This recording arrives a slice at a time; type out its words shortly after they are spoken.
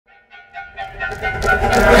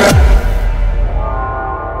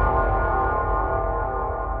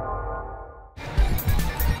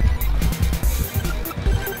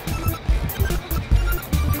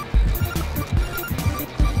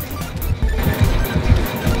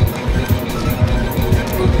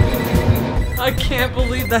I can't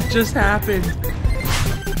believe that just happened.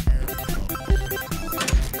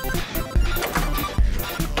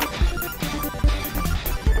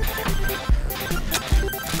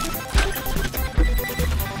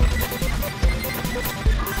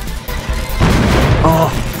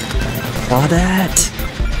 Oh, Claudette.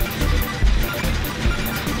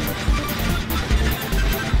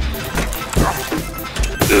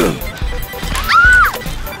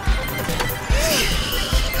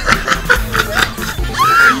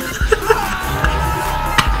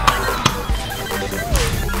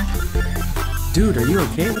 Dude, are you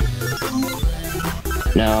okay?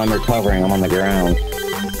 No, I'm recovering. I'm on the ground.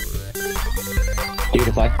 Dude,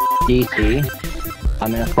 if I DC,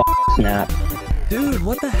 I'm gonna snap. Dude,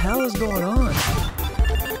 what the hell is going on?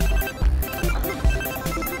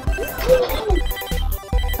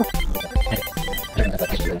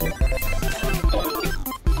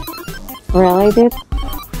 Really, dude?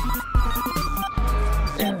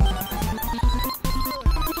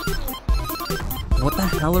 What the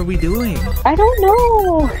hell are we doing? I don't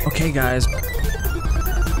know. Okay, guys.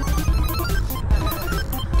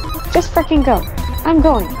 Just freaking go. I'm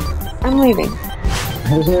going. I'm leaving.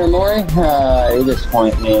 Who's there, Maury? You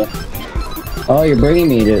disappoint me. Oh, you're bringing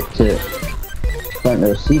me to front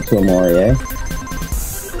row seat to a Maury, eh?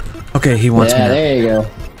 Okay, he wants me. Yeah, there you go.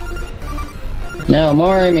 No,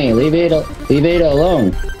 Maury me. Leave Ada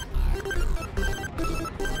alone.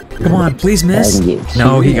 Come on, please miss.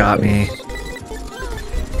 No, he got me.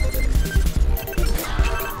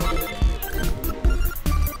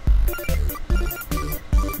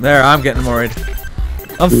 There, I'm getting worried.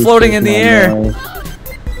 I'm floating in the air.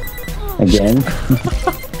 Again?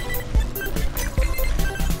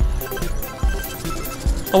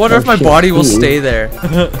 I wonder if my body will stay there.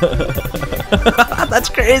 That's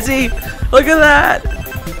crazy. Look at that.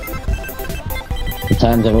 The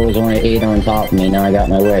times I've always wanted Ada on top of me, now I got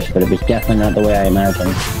my wish, but it was definitely not the way I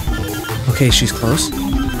imagined. Okay, she's close.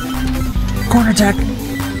 Corner attack.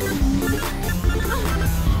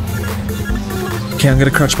 Okay, I'm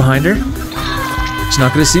gonna crouch behind her. She's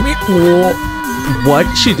not gonna see me. What?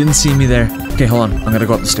 She didn't see me there. Okay, hold on. I'm gonna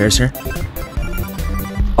go up the stairs here.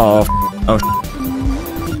 Oh. Oh.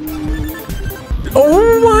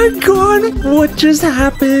 Oh my god! What just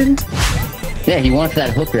happened? Yeah, he wants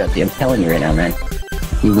that hooker up there. I'm telling you right now, man.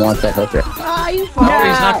 He wants that hooker. Oh, he's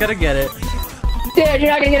not gonna get it. Dude,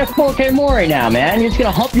 you're not gonna get a full K Maury now, man. You're just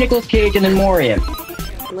gonna hump Nicolas Cage and then Maury him.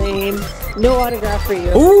 Lame. No autograph for you.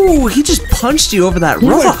 Ooh, he just punched you over that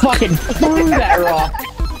rock. He fucking threw that rock.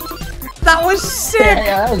 That was sick.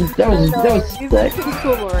 Yeah, that was sick.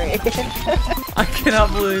 Cool, Maury. I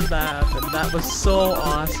cannot believe that happened. That was so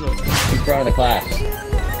awesome. In front of the class.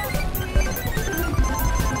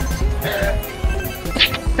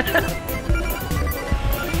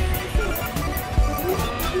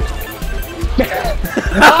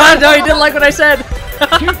 No, he didn't like what I said.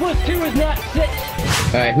 2 + 2 is not 6.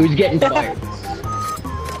 Alright, who's getting fired?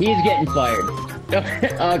 He's getting fired.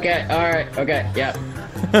 Okay, alright, okay, yeah.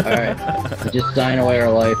 Alright. Just sign away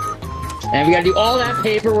our life. And we gotta do all that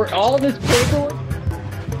paperwork, all this paperwork.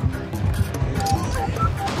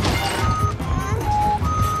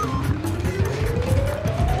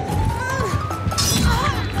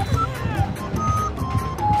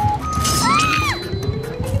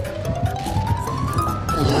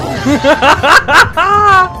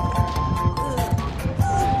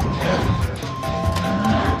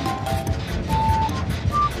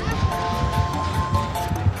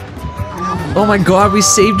 Oh my god, we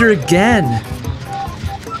saved her again.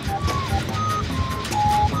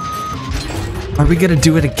 Are we gonna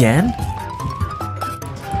do it again?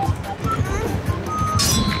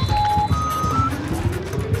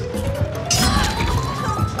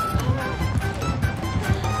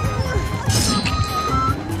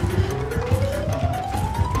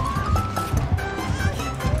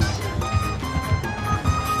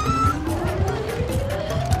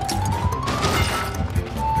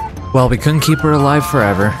 Well, we couldn't keep her alive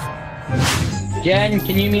forever. Jen,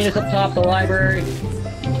 can you meet us up top of the library?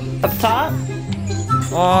 Up top?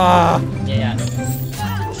 Oh. Yeah.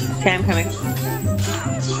 Okay, I'm coming.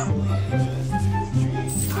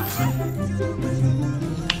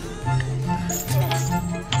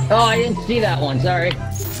 Oh, I didn't see that one, sorry.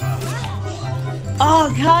 Oh,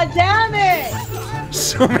 god damn it!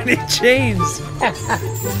 So many chains. Come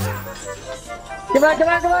on, come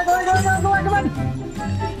on, come on, come on, come on, come on, come on!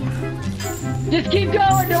 Just keep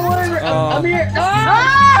going, don't worry, I'm here.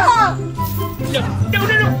 Ah! No, no,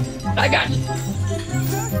 no, no! I got you.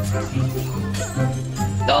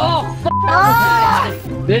 Oh, fuck! Ah!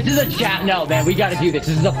 This is a chat. No, man, we gotta do this.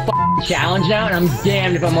 This is a challenge now, and I'm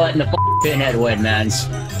damned if I'm letting the pinhead win, man.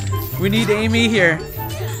 We need Amy here.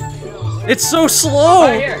 It's so slow!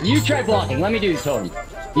 Right, here, you try blocking. Let me do this, Totem.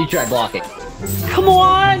 You try blocking. Come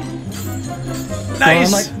on!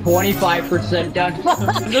 Nice! So I'm like 25%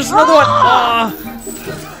 done. There's another one!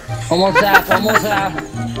 Almost half, almost half.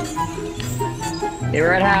 Okay,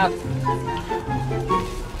 we're at half.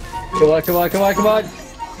 Come on, come on, come on, come on.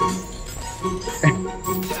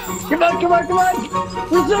 Come on, come on, come on!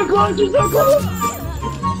 We're so close, we're so close!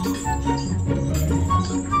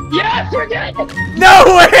 Yes, we're dead! No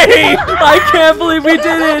way! I can't believe we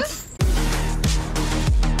did it!